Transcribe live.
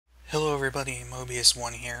Hello everybody,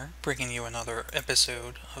 Mobius1 here, bringing you another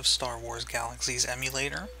episode of Star Wars Galaxy's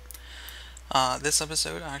Emulator. This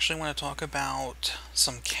episode I actually want to talk about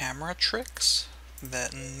some camera tricks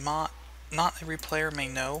that not every player may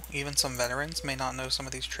know, even some veterans may not know some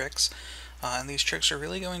of these tricks. And these tricks are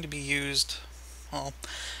really going to be used, well,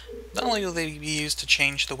 not only will they be used to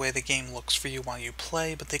change the way the game looks for you while you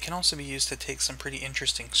play, but they can also be used to take some pretty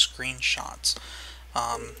interesting screenshots.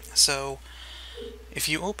 So if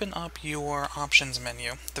you open up your options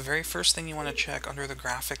menu, the very first thing you want to check under the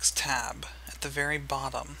graphics tab, at the very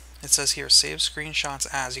bottom, it says here, save screenshots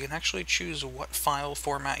as. You can actually choose what file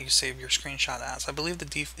format you save your screenshot as. I believe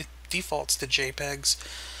it defaults to JPEGs.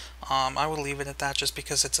 I would leave it at that just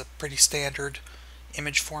because it's a pretty standard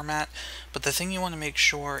image format. But the thing you want to make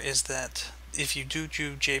sure is that if you do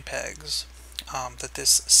JPEGs, that this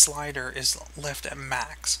slider is left at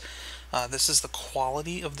max. This is the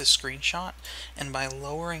quality of the screenshot, and by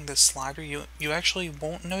lowering this slider you actually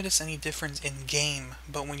won't notice any difference in game,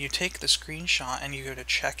 but when you take the screenshot and you go to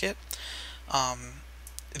check it,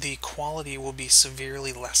 the quality will be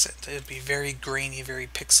severely lessened. It'll be very grainy, very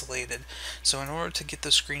pixelated. So in order to get the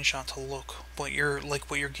screenshot to look what your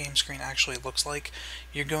game screen actually looks like,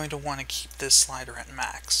 you're going to want to keep this slider at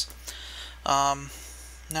max. Now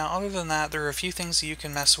other than that, there are a few things that you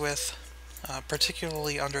can mess with.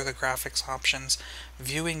 Particularly under the graphics options.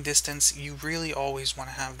 Viewing distance, you really always want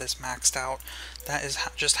to have this maxed out. That is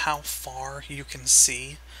just how far you can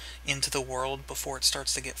see into the world before it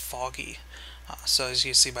starts to get foggy. So as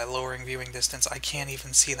you see, by lowering viewing distance, I can't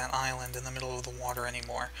even see that island in the middle of the water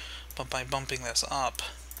anymore. But by bumping this up,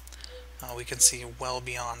 we can see well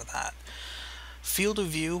beyond that. Field of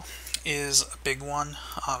view is a big one.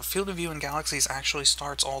 Field of view in Galaxies actually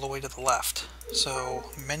starts all the way to the left. So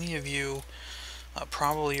many of you,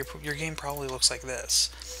 probably your game probably looks like this,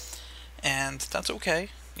 and that's okay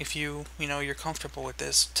if you're comfortable with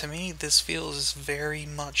this. To me, this feels very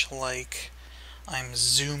much like I'm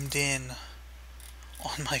zoomed in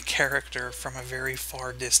on my character from a very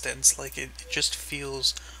far distance. Like it just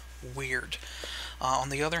feels weird. On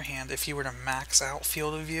the other hand, if you were to max out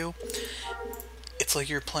field of view, it's like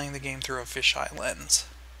you're playing the game through a fisheye lens.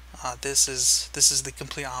 This is the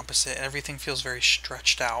complete opposite. Everything feels very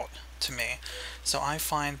stretched out to me. So I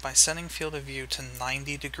find by setting field of view to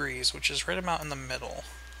 90 degrees, which is right about in the middle,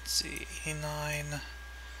 let's see, 89,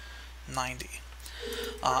 90.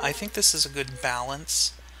 I think this is a good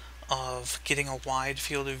balance of getting a wide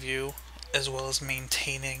field of view as well as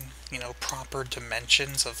maintaining, proper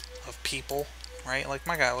dimensions of people, right? Like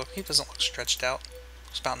my guy, look, he doesn't look stretched out.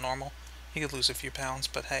 Looks about normal. He could lose a few pounds,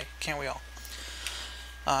 but hey, can't we all?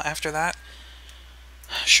 After that,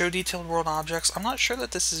 show detailed world objects. I'm not sure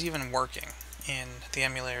that this is even working in the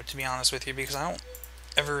emulator, to be honest with you, because I don't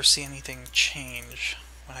ever see anything change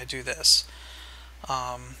when I do this.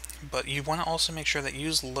 But you want to also make sure that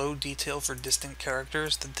use low detail for distant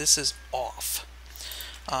characters, that this is off.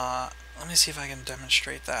 Let me see if I can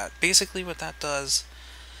demonstrate that. Basically what that does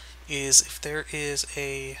is if there is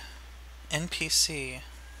a NPC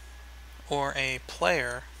or a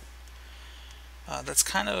player that's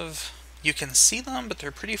kind of, you can see them but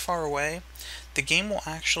they're pretty far away, the game will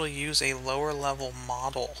actually use a lower level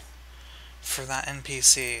model for that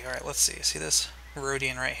NPC. Alright, let's see this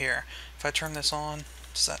Rhodian right here. If I turn this on,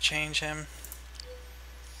 does that change him?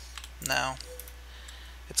 No.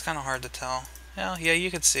 It's kind of hard to tell. Well, yeah,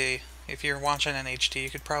 you could see. If you're watching in HD, you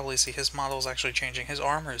could probably see his model is actually changing. His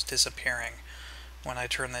armor is disappearing when I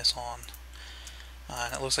turn this on.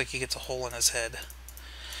 And it looks like he gets a hole in his head.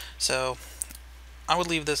 So I would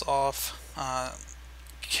leave this off.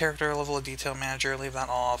 Character level of detail manager, leave that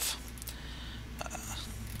off.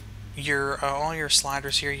 All your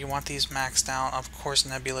sliders here, you want these maxed out. Of course,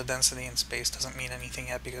 nebula density and space doesn't mean anything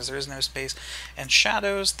yet because there is no space. And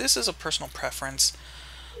shadows, this is a personal preference.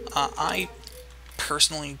 I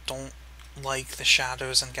personally don't like the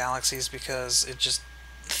shadows in Galaxies because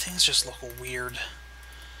things just look weird.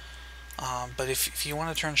 But if you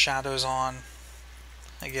want to turn shadows on,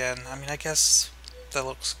 again, I mean, I guess that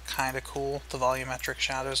looks kind of cool, the volumetric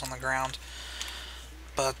shadows on the ground.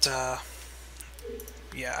 But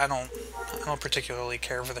yeah, I don't particularly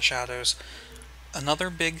care for the shadows. Another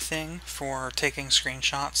big thing for taking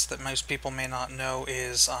screenshots that most people may not know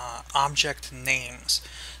is object names.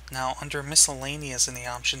 Now, under miscellaneous in the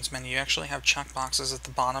options menu, you actually have checkboxes at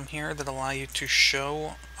the bottom here that allow you to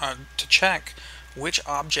check which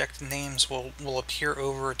object names will appear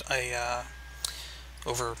over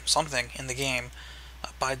over something in the game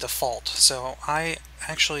by default. So I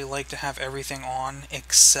actually like to have everything on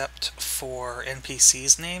except for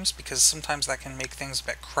NPCs names, because sometimes that can make things a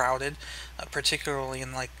bit crowded, particularly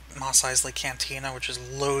in like Mos Eisley Cantina, which is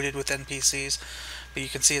loaded with NPCs. But you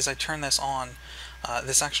can see as I turn this on,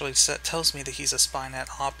 this actually tells me that he's a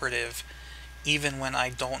Spynet operative even when I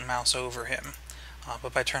don't mouse over him.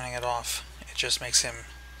 But by turning it off, it just makes him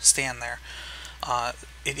stand there.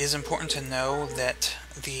 It is important to know that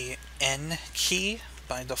the N key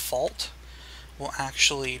by default will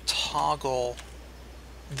actually toggle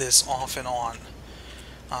this off and on.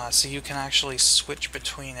 So you can actually switch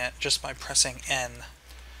between it just by pressing N.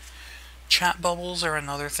 Chat bubbles are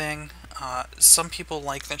another thing. Some people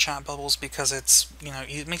like the chat bubbles because it's,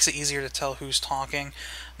 it makes it easier to tell who's talking,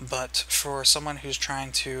 but for someone who's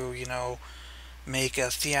trying to, make a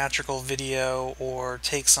theatrical video or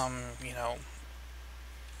take some,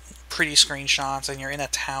 pretty screenshots, and you're in a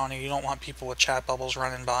town and you don't want people with chat bubbles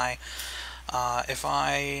running by, if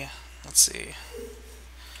I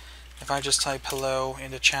just type hello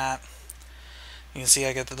into chat, you can see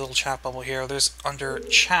I get the little chat bubble here. There's under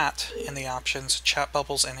chat in the options, chat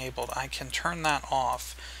bubbles enabled. I can turn that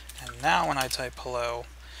off, and now when I type hello,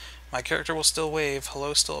 my character will still wave,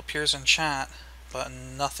 hello still appears in chat, but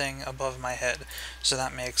nothing above my head. So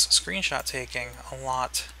that makes screenshot taking a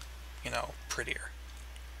lot, prettier.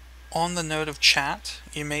 On the note of chat,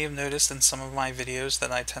 you may have noticed in some of my videos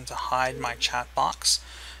that I tend to hide my chat box.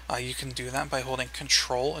 You can do that by holding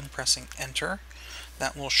Control and pressing Enter.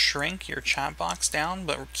 That will shrink your chat box down,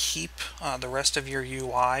 but keep the rest of your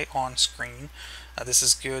UI on screen. This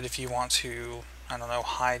is good if you want to,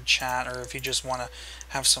 hide chat, or if you just want to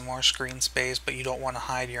have some more screen space, but you don't want to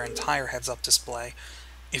hide your entire heads-up display.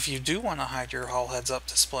 If you do want to hide your whole heads-up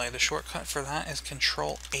display, the shortcut for that is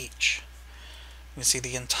Control H. You can see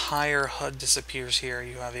the entire HUD disappears here.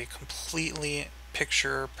 You have a completely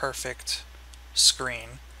picture-perfect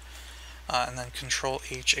screen. And then Control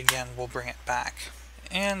H again will bring it back.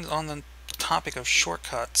 And on the topic of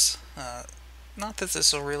shortcuts, not that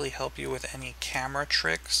this will really help you with any camera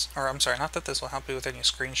tricks, or I'm sorry, not that this will help you with any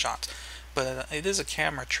screenshots, but it is a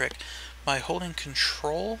camera trick. By holding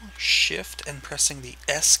Control, Shift, and pressing the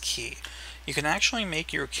S key, you can actually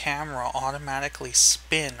make your camera automatically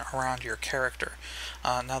spin around your character.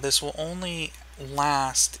 Now this will only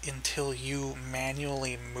last until you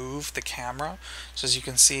manually move the camera. So as you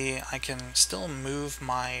can see, I can still move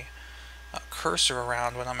my cursor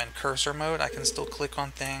around when I'm in cursor mode. I can still click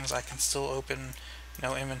on things, I can still open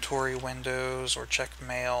inventory windows or check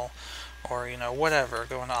mail, or whatever,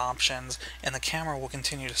 go into options, and the camera will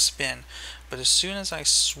continue to spin. But as soon as I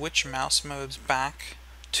switch mouse modes back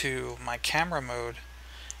to my camera mode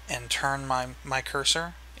and turn my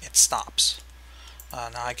cursor, it stops.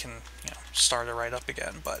 Now I can start it right up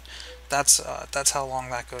again, but that's how long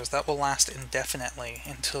that goes. That will last indefinitely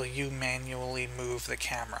until you manually move the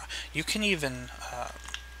camera. You can even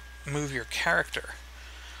move your character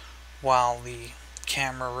while the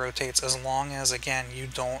camera rotates, as long as, again, you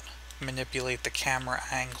don't manipulate the camera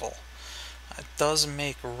angle. It does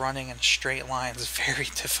make running in straight lines very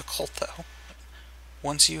difficult though.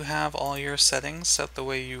 Once you have all your settings set the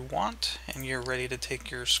way you want and you're ready to take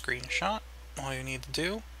your screenshot, all you need to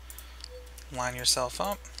do, line yourself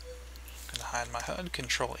up. I'm going to hide my HUD,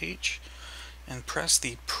 Control H, and press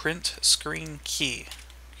the print screen key,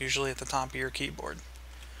 usually at the top of your keyboard.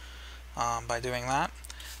 By doing that,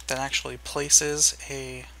 that actually places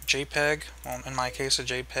a JPEG, well in my case a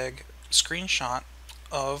JPEG screenshot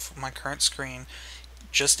of my current screen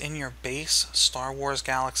just in your base Star Wars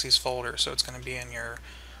Galaxies folder. So it's going to be in your,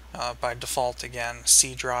 by default again,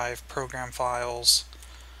 C drive, program files,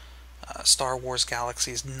 Star Wars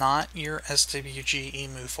Galaxies, not your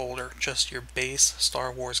SWGEmu folder, just your base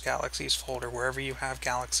Star Wars Galaxies folder. Wherever you have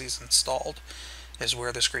Galaxies installed is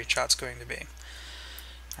where the screenshot's going to be.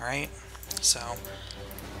 Alright, so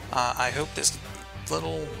I hope this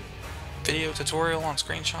little video tutorial on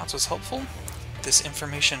screenshots was helpful. This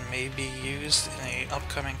information may be used in an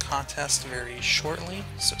upcoming contest very shortly,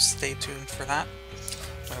 so stay tuned for that.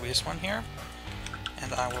 SWGEmu here,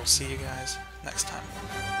 and I will see you guys next time.